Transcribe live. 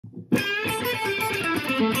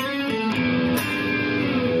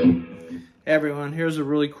Hey everyone, here's a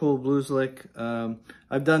really cool blues lick.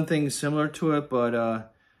 I've done things similar to it,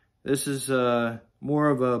 but this is more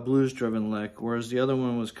of a blues driven lick, whereas the other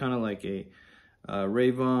one was kind of like a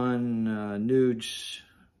Ray-Vaughan Nuge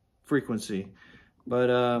frequency.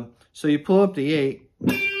 But so you pull up the 8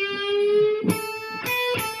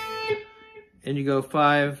 and you go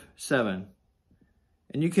 5, 7,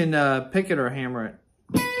 and you can pick it or hammer it.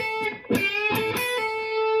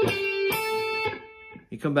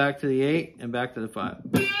 You come back to the 8 and back to the 5.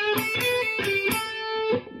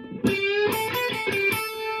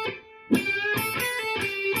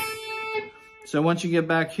 So once you get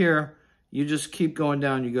back here, you just keep going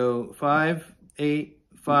down. You go 5, 8,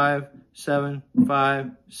 5, 7,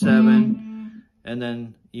 5, 7, and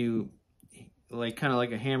then you kind of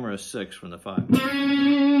like a hammer a 6 from the 5.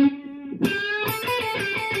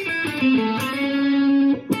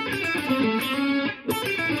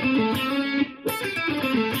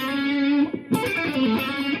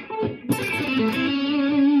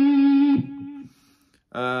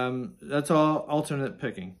 That's all alternate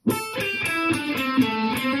picking. Then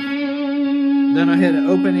I hit an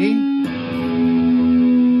open E,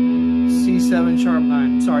 C7 sharp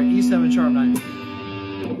 9, sorry, E7 sharp 9.